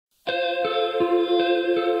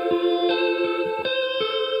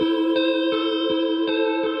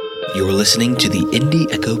You're listening to the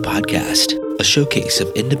Indie Echo Podcast, a showcase of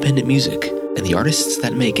independent music and the artists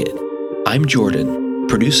that make it. I'm Jordan,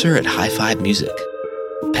 producer at High Five Music.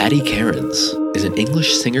 Paddy Kerins is an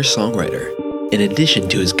English singer-songwriter. In addition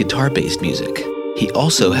to his guitar-based music, he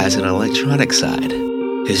also has an electronic side.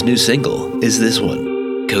 His new single is this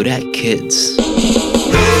one, Kodak Kids.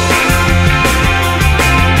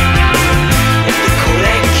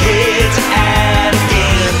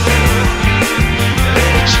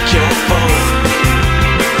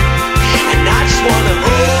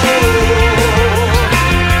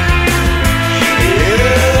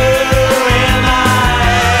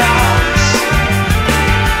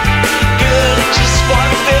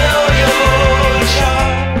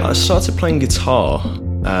 I started playing guitar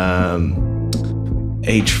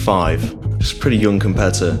age 5. I was pretty young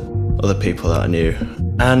compared to other people that I knew.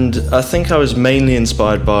 And I think I was mainly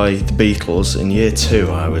inspired by the Beatles. In year 2,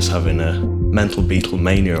 I was having a mental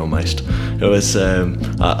Beatlemania almost. It was,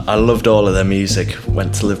 I loved all of their music,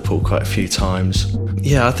 went to Liverpool quite a few times.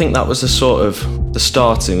 Yeah, I think that was the sort of the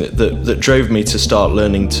starting that drove me to start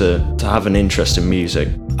learning to have an interest in music.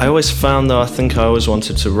 I always found though, I think I always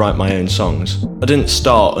wanted to write my own songs. I didn't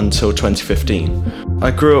start until 2015. I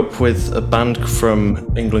grew up with a band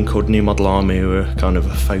from England called New Model Army, who were kind of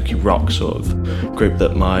a folky rock sort of group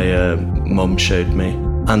that my mum showed me,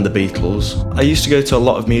 and the Beatles. I used to go to a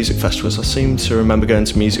lot of music festivals. I seem to remember going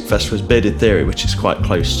to music festivals, Bearded Theory, which is quite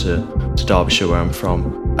close to Derbyshire where I'm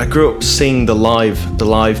from. I grew up seeing the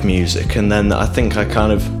live music, and then I think I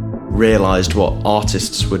kind of realised what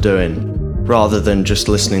artists were doing rather than just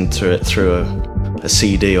listening to it through a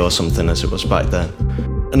CD or something as it was back then.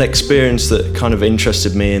 An experience that kind of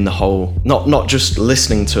interested me in the whole, not just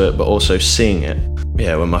listening to it but also seeing it.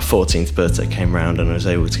 Yeah, when my 14th birthday came around and I was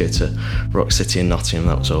able to go to Rock City in Nottingham,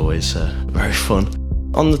 that was always very fun.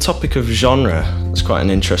 On the topic of genre, it's quite an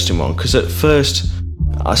interesting one, because at first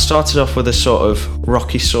I started off with a sort of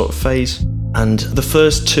rocky sort of phase, and the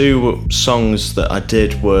first 2 songs that I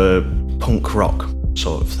did were punk rock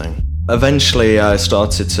sort of thing. Eventually I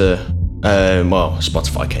started to,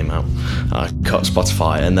 Spotify came out. I cut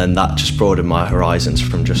Spotify, and then that just broadened my horizons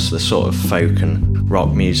from just the sort of folk and rock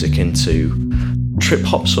music into trip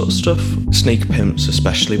hop sort of stuff. Sneaker Pimps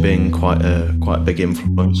especially being quite a big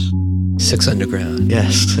influence. Six Underground.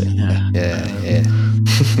 Yes. Yeah.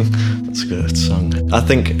 That's a good song. I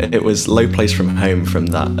think it was Low Place from Home from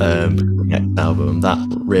that next album. That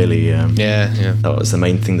really, that was the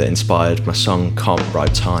main thing that inspired my song Can't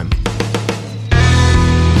Bribe Time.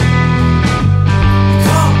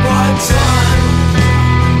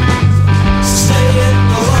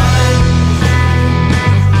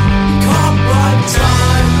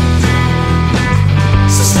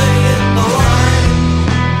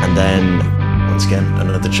 And then, once again,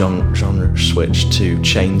 another genre switch to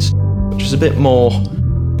Chains, which was a bit more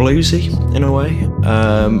bluesy in a way.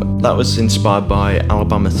 That was inspired by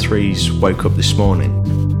Alabama 3's Woke Up This Morning,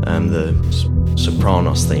 the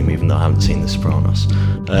Sopranos theme, even though I haven't seen The Sopranos.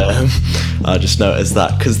 I just noticed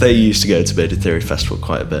that because they used to go to Bearded Theory Festival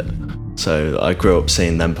quite a bit. So I grew up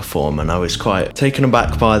seeing them perform, and I was quite taken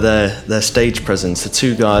aback by their stage presence. The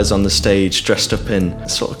 2 guys on the stage dressed up in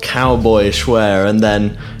sort of cowboyish wear, and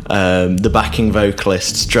then the backing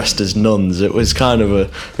vocalists dressed as nuns. It was kind of a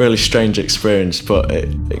really strange experience, but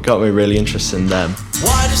it got me really interested in them.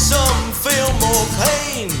 Why do some feel more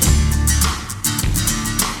pain?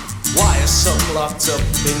 Why are some locked up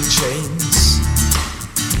in chains?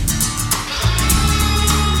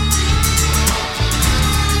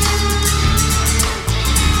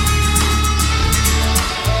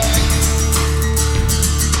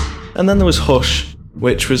 And then there was Hush,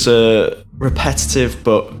 which was a repetitive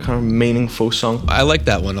but kind of meaningful song. I like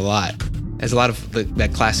that one a lot. It has a lot of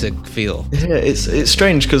that classic feel. Yeah, it's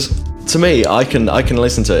strange because to me, I can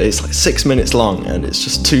listen to it. It's like 6 minutes long and it's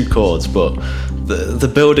just 2 chords, but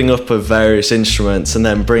the building up of various instruments and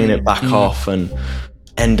then bringing it back off and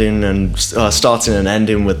ending and starting and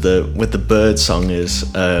ending with the bird song is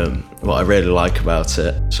what I really like about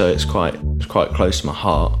it. So it's quite close to my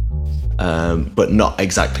heart. But not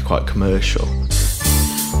exactly quite commercial.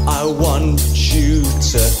 I want you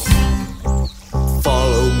to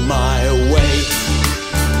follow my way.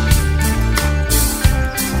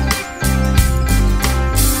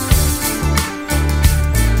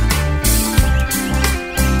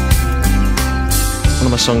 One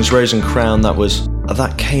of my songs, Rose and Crown,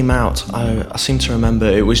 that came out, I seem to remember,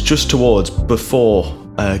 it was just before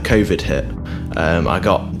COVID hit. I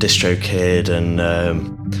got DistroKid and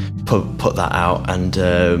put that out, and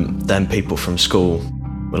then people from school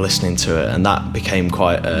were listening to it, and that became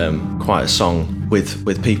quite a song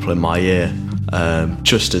with people in my year.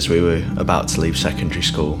 just as we were about to leave secondary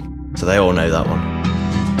school. So they all know that one.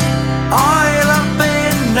 I'll have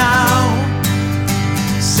been now,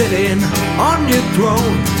 sitting on your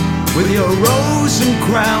throne, with your rose and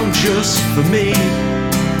crown just for me.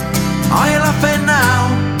 I'll have been now,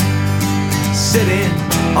 sitting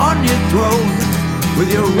on your throne,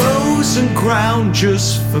 with your rose and crown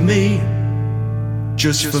just for me,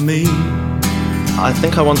 just for me. I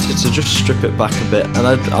think I wanted to just strip it back a bit, and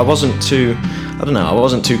I wasn't too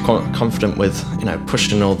confident with,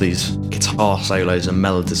 pushing all these guitar solos and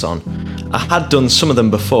melodies on. I had done some of them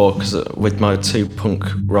before, because with my 2 punk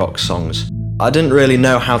rock songs, I didn't really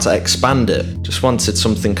know how to expand it. Just wanted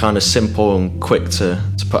something kind of simple and quick to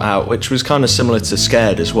put out, which was kind of similar to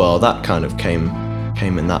Scared as well. That kind of came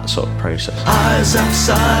in that sort of process. Eyes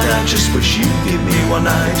outside, I just wish you'd give me one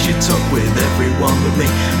night. You talk with everyone but me.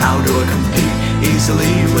 How do I compete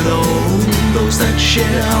easily with all those that share?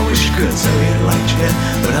 I wish I could tell you like you,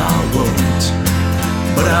 but I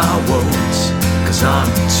won't, 'cause I'm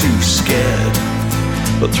too scared.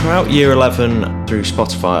 But throughout year 11, through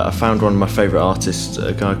Spotify, I found one of my favourite artists,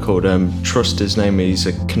 a guy called Trust, his name. He's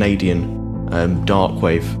a Canadian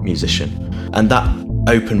darkwave musician, and that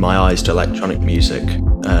opened my eyes to electronic music.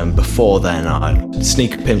 Before then,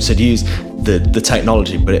 Sneaker Pimps had used the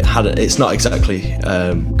technology, but it's not exactly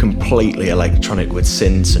completely electronic with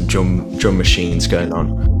synths and drum machines going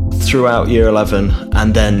on. Throughout year 11,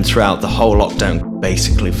 and then throughout the whole lockdown,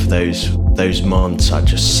 basically for those months, I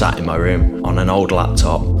just sat in my room on an old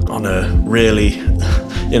laptop, on a really,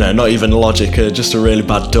 not even Logic, just a really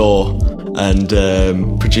bad DAW, and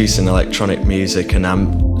producing electronic music and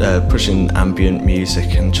pushing ambient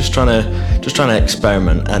music, and just trying to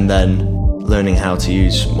experiment, and then learning how to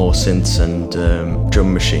use more synths and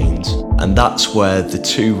drum machines. And that's where the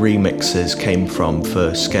 2 remixes came from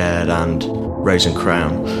for Scared and Rose and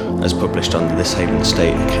Crown, as published on the This Haven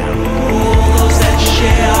Estate account.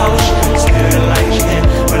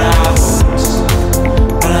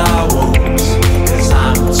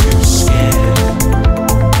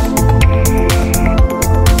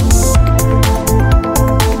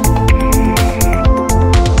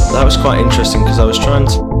 That was quite interesting, because I was trying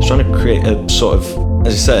to create a sort of,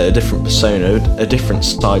 as I said, a different persona, a different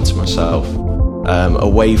side to myself,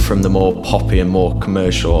 away from the more poppy and more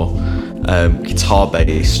commercial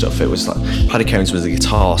guitar-based stuff. It was like Paddy Kerins was the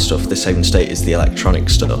guitar stuff, This Haven State is the electronic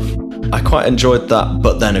stuff. I quite enjoyed that,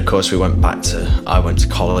 but then of course I went to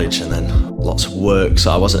college, and then lots of work,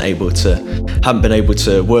 so I haven't been able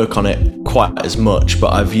to work on it quite as much,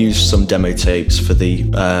 but I've used some demo tapes for the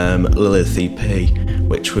Lilith EP,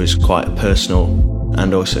 which was quite personal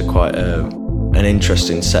and also quite an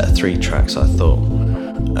interesting set of 3 tracks, I thought,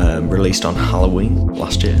 released on Halloween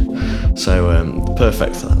last year. So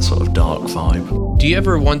perfect for that sort of dark vibe. Do you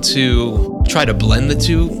ever want to try to blend the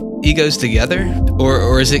 2 egos together?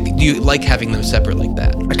 Or do you like having them separate like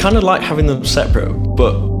that? I kind of like having them separate,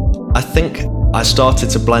 but I think I started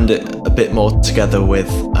to blend it a bit more together with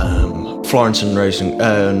Florence and Rose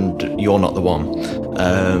and You're Not the One.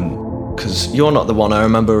 Because You're Not the One, I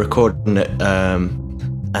remember recording it,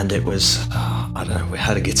 and it was, we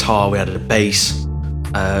had a guitar, we had a bass,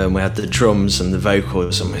 we had the drums and the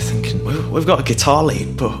vocals, and we're thinking, we've got a guitar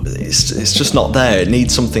lead, but it's just not there. It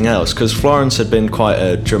needs something else, because Florence had been quite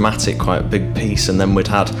a dramatic, quite a big piece, and then we'd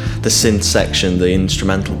had the synth section, the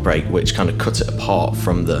instrumental break, which kind of cut it apart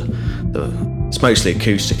from it's mostly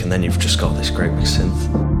acoustic, and then you've just got this great big synth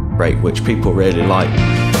break, which people really like.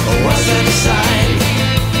 Wasn't a sign,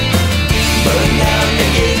 burn down the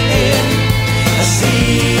gate. I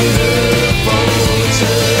see her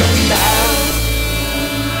photo now.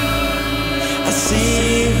 I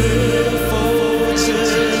see her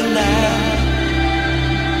photo now.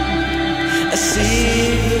 I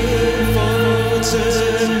see her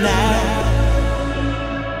photo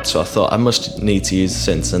now. So I thought I must need to use the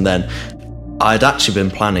synths, and then I'd actually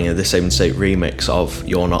been planning a This Haven State remix of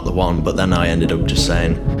You're Not the One, but then I ended up just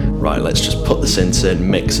saying, right, let's just put the synths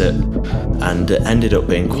in, mix it, and it ended up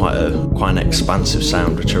being quite an expansive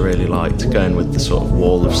sound, which I really liked, going with the sort of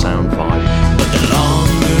wall of sound vibe. But the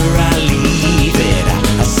longer I leave it,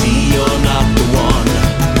 I see you're not the one.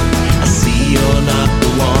 I see you're not the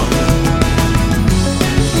one.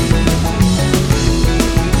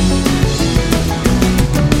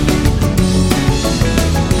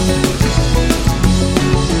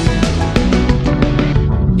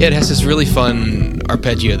 Yeah, it has this really fun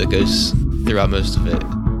arpeggio that goes throughout most of it.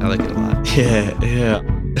 I like it a lot. Yeah.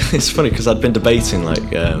 It's funny because I'd been debating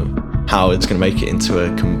how it's going to make it into a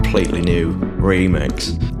completely new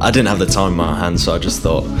remix. I didn't have the time in my hands, so I just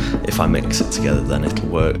thought if I mix it together, then it'll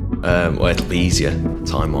work, or it'll be easier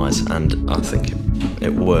time-wise. And I think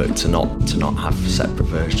it worked to not have separate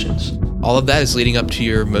versions. All of that is leading up to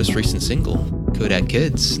your most recent single, Kodak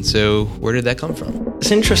Kids. And so where did that come from?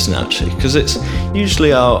 It's interesting actually, because it's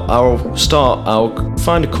usually I'll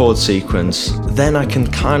find a chord sequence, then I can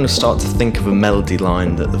kind of start to think of a melody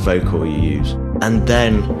line that the vocal will use, and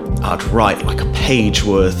then I'd write like a page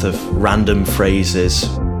worth of random phrases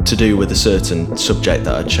to do with a certain subject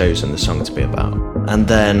that I'd chosen the song to be about, and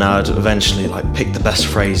then I'd eventually like pick the best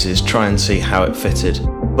phrases, try and see how it fitted.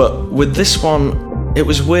 But with this one, it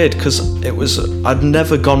was weird because I'd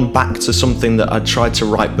never gone back to something that I'd tried to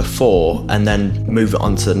write before and then move it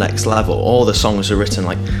on to the next level. All the songs are written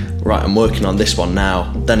like, right, I'm working on this one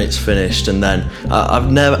now, then it's finished, and then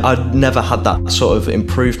I'd never had that sort of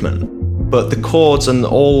improvement. But the chords and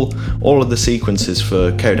all of the sequences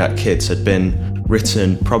for Kodak Kids had been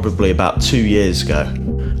written probably about 2 years ago.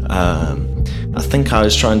 I think I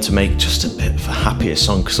was trying to make just a bit of a happier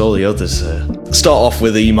song because all the others start off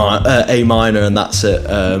with A minor and that's it.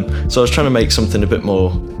 So I was trying to make something a bit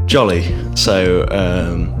more jolly. So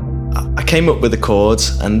I came up with the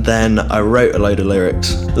chords and then I wrote a load of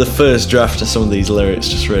lyrics. The first draft of some of these lyrics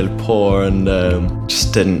just really poor and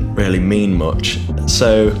just didn't really mean much.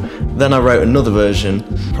 So then I wrote another version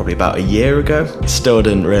probably about a year ago. Still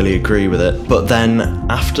didn't really agree with it. But then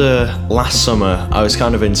after last summer, I was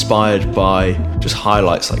kind of inspired by just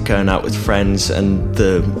highlights like going out with friends and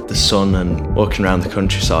the sun and walking around the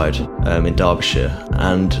countryside in Derbyshire.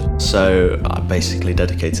 And so I basically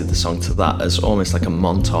dedicated the song to that as almost like a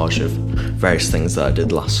montage of various things that I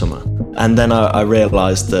did last summer. And then I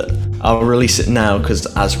realised that I'll release it now because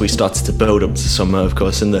as we started to build up to summer, of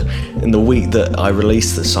course, in the week that I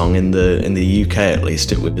released the song in the UK at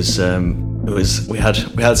least, it was we had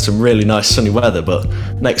some really nice sunny weather, but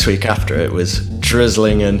next week after it was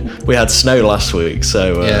drizzling and we had snow last week.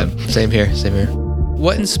 So yeah, same here.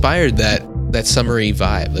 What inspired that summery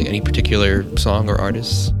vibe? Like any particular song or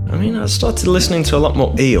artists? I mean, I started listening to a lot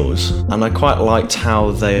more Eels, and I quite liked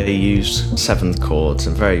how they used seventh chords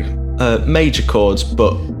and very major chords,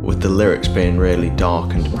 but with the lyrics being really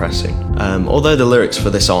dark and depressing. Although the lyrics for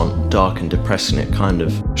this aren't dark and depressing, it kind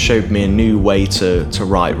of showed me a new way to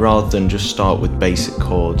write, rather than just start with basic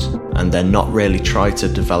chords and then not really try to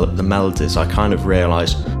develop the melodies. I kind of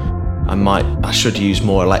realised I should use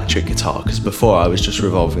more electric guitar, because before I was just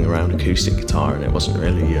revolving around acoustic guitar and it wasn't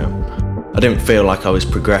really I didn't feel like I was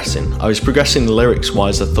progressing. I was progressing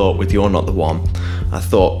lyrics-wise, I thought, with You're Not the One. I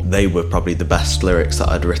thought they were probably the best lyrics that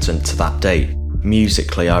I'd written to that date.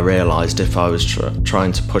 Musically, I realised if I was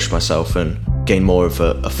trying to push myself and gain more of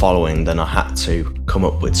a following, then I had to come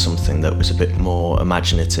up with something that was a bit more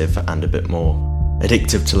imaginative and a bit more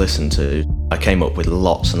addictive to listen to. I came up with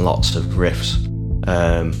lots and lots of riffs,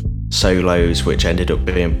 solos, which ended up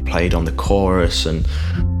being played on the chorus and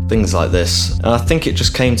things like this. And I think it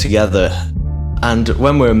just came together, and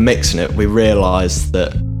when we were mixing it, we realised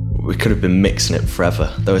that we could have been mixing it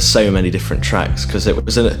forever. There were so many different tracks, because it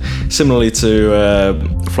was similarly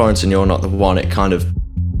to Florence and You're Not the One, it kind of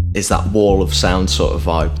is that wall of sound sort of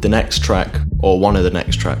vibe. The next track, or one of the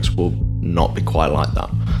next tracks, will not be quite like that.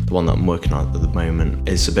 The one that I'm working on at the moment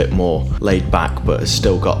is a bit more laid back, but has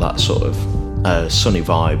still got that sort of sunny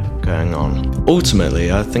vibe going on.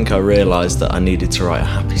 Ultimately, I think I realised that I needed to write a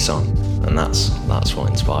happy song, and that's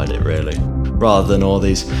what inspired it, really. Rather than all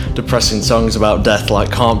these depressing songs about death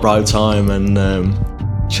like Can't Bribe Time and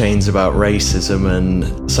Chains about racism,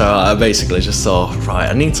 and so I basically just thought, right,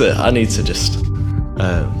 I need to just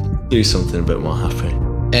do something a bit more happy.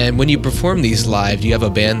 And when you perform these live, do you have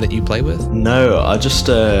a band that you play with? No, I just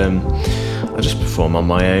perform on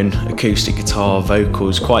my own. Acoustic guitar,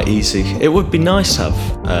 vocals, quite easy. It would be nice to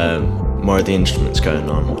have more of the instruments going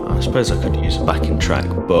on. I suppose I could use a backing track,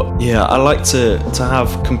 but yeah, I like to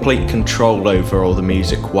have complete control over all the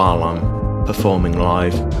music while I'm performing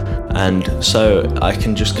live, and so I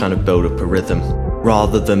can just kind of build up a rhythm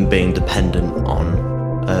rather than being dependent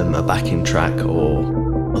on a backing track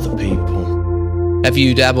or other people. Have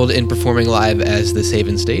you dabbled in performing live as the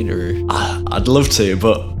Haven State, or? I'd love to,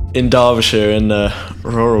 but in Derbyshire, in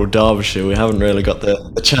rural Derbyshire, we haven't really got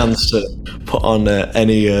the chance to put on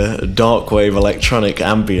any dark wave electronic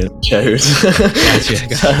ambient shows.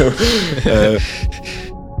 Gotcha. So,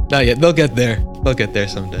 not yet. They'll get there. They'll get there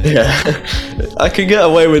someday. Yeah, I could get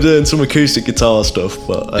away with doing some acoustic guitar stuff,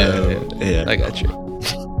 but yeah. I got you.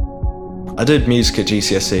 I did music at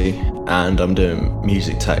GCSE, and I'm doing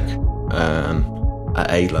music tech at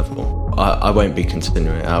A level. I won't be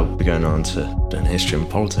continuing it. I'll be going on to doing history and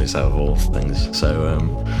politics out of all things. So,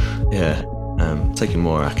 yeah. taking a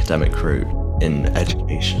more academic route in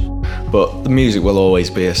education. But the music will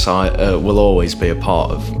always be a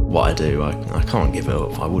part of what I do. I can't give it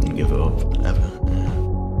up. I wouldn't give it up ever.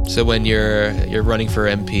 Yeah. So when you're running for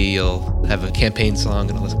MP, you'll have a campaign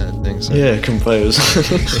song and all those kind of things. So. Yeah, compose.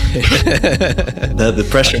 The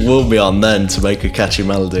pressure will be on then to make a catchy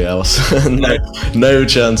melody else. no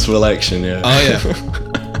chance for election, yeah. Oh, yeah.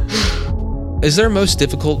 Is there a most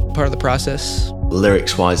difficult part of the process?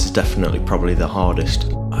 Lyrics-wise, is definitely probably the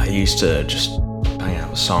hardest. I used to just bang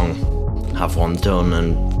out a song, have one done,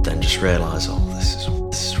 and then just realise, this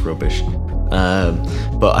is rubbish.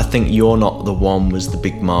 But I think You're Not the One was the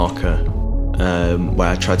big marker where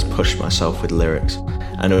I tried to push myself with lyrics,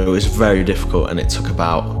 and it was very difficult, and it took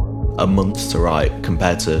about a month to write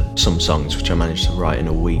compared to some songs which I managed to write in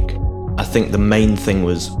a week. I think the main thing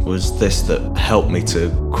was this that helped me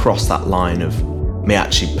to cross that line of me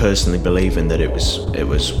actually personally believing that it was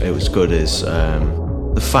good is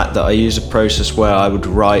the fact that I used a process where I would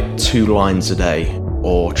write 2 lines a day,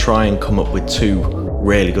 or try and come up with 2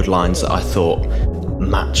 really good lines that I thought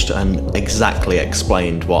matched and exactly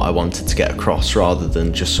explained what I wanted to get across, rather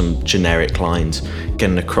than just some generic lines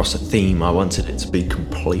getting across a theme. I wanted it to be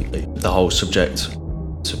completely, the whole subject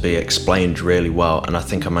to be explained really well, and I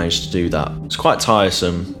think I managed to do that. It's quite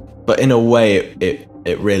tiresome, but in a way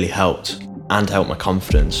it really helped, and helped my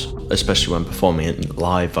confidence, especially when performing it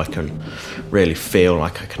live. I can really feel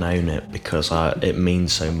like I can own it because it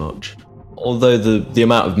means so much. Although the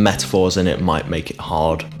amount of metaphors in it might make it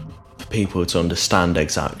hard for people to understand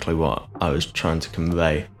exactly what I was trying to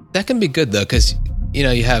convey. That can be good though, because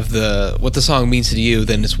you have what the song means to you,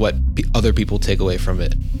 then it's what other people take away from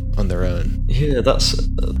it on their own. Yeah,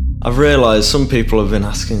 I've realised some people have been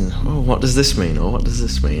asking, what does this mean, or what does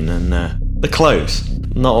this mean? And they're close,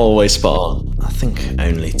 not always spot on. I think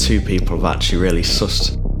only 2 people have actually really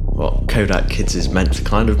sussed what Kodak Kids is meant to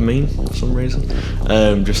kind of mean for some reason.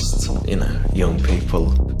 Just, young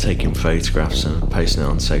people taking photographs and posting it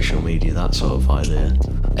on social media, that sort of idea.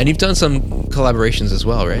 And you've done some collaborations as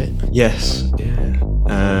well, right? Yes, yeah.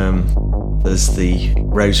 There's the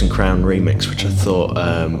Rose and Crown remix, which I thought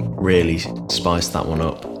really spiced that one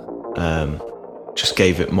up. Just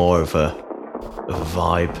gave it more of a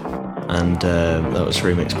vibe, and that was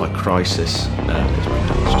remixed by Crisis.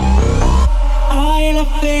 I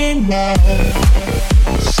love it now.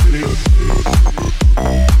 With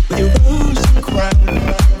your rose and crown.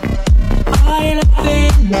 I love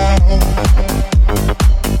it now.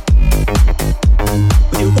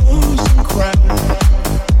 With your rose and crown.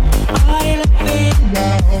 I love it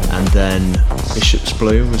now. And then Bishop's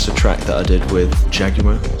Blue was a track that I did with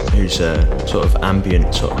Jaguar, who's a sort of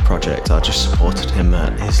ambient sort of project. I just supported him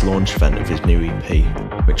at his launch event of his new EP,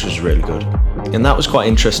 which was really good. And that was quite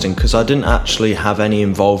interesting because I didn't actually have any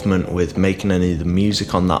involvement with making any of the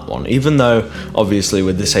music on that one, even though obviously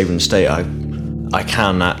with This Haven State I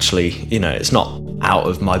can actually, it's not out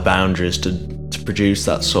of my boundaries to produce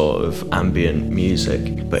that sort of ambient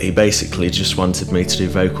music. But he basically just wanted me to do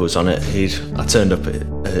vocals on it. I turned up at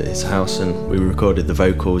his house and we recorded the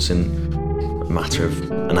vocals in a matter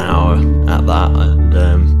of an hour at that,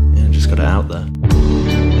 and just got it out there.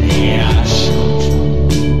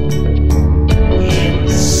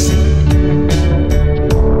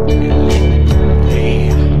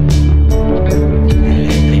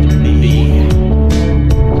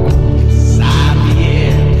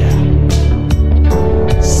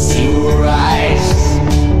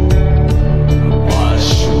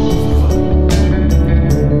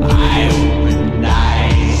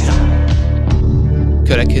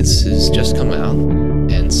 Kodak Kids has just come out,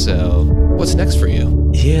 and so what's next for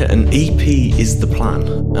you? Yeah, an EP is the plan.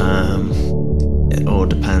 It all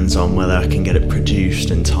depends on whether I can get it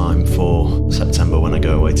produced in time for September when I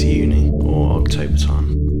go away to uni, or October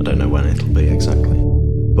time. I don't know when it'll be exactly,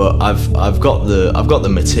 but I've got the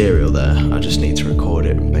material there. I just need to record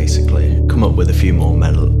it and basically come up with a few more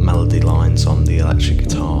melody lines on the electric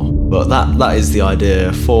guitar. But that is the idea.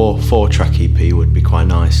 A 4-track EP would be quite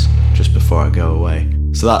nice just before I go away.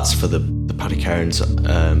 So that's for the Paddy Kerins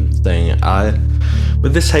thing.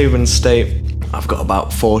 With This Haven State, I've got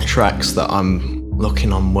about 4 tracks that I'm looking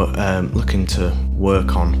to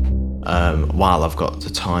work on while I've got the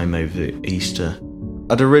time over Easter.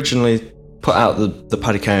 I'd originally put out the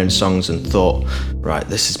Paddy Kerins songs and thought, right,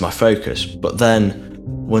 this is my focus. But then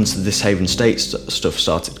once the This Haven State stuff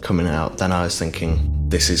started coming out, then I was thinking,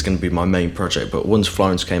 this is going to be my main project. But once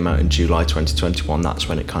Florence came out in July 2021, that's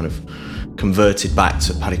when it kind of converted back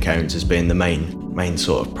to Paddy Kerins as being the main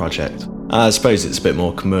sort of project. I suppose it's a bit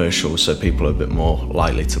more commercial, so people are a bit more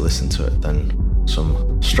likely to listen to it than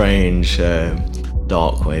some strange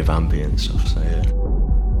dark wave ambient stuff, so yeah.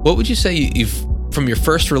 What would you say you've, from your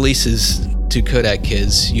first releases to Kodak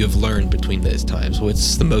Kids, you have learned between those times?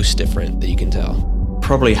 What's the most different that you can tell?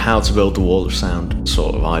 Probably how to build the wall of sound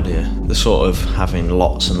sort of idea. The sort of having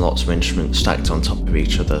lots and lots of instruments stacked on top of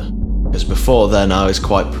each other. Because before then I was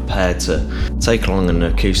quite prepared to take along an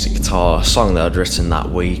acoustic guitar, a song that I'd written that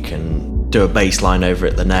week, and do a bass line over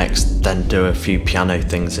it the next, then do a few piano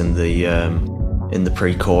things in the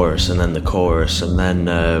pre-chorus and then the chorus, and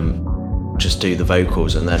then just do the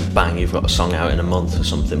vocals, and then bang, you've got a song out in a month or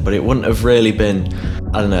something. But it wouldn't have really been,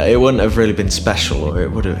 I don't know, it wouldn't have really been special, or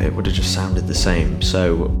it would have just sounded the same.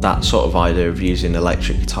 So that sort of idea of using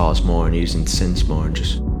electric guitars more and using synths more and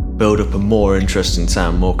just build up a more interesting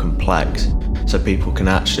sound, more complex, so people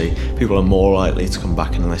are more likely to come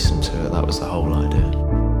back and listen to it. That was the whole idea.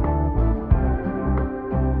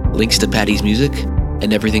 Links to Paddy's music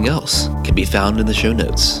and everything else can be found in the show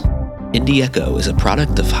notes. Indie Echo is a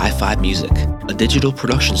product of High Five Music, a digital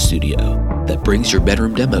production studio that brings your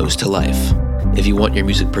bedroom demos to life. If you want your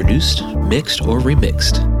music produced, mixed, or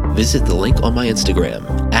remixed, visit the link on my Instagram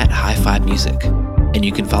 @High5Music, and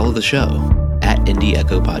you can follow the show @Indie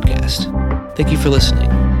Echo Podcast. Thank you for listening.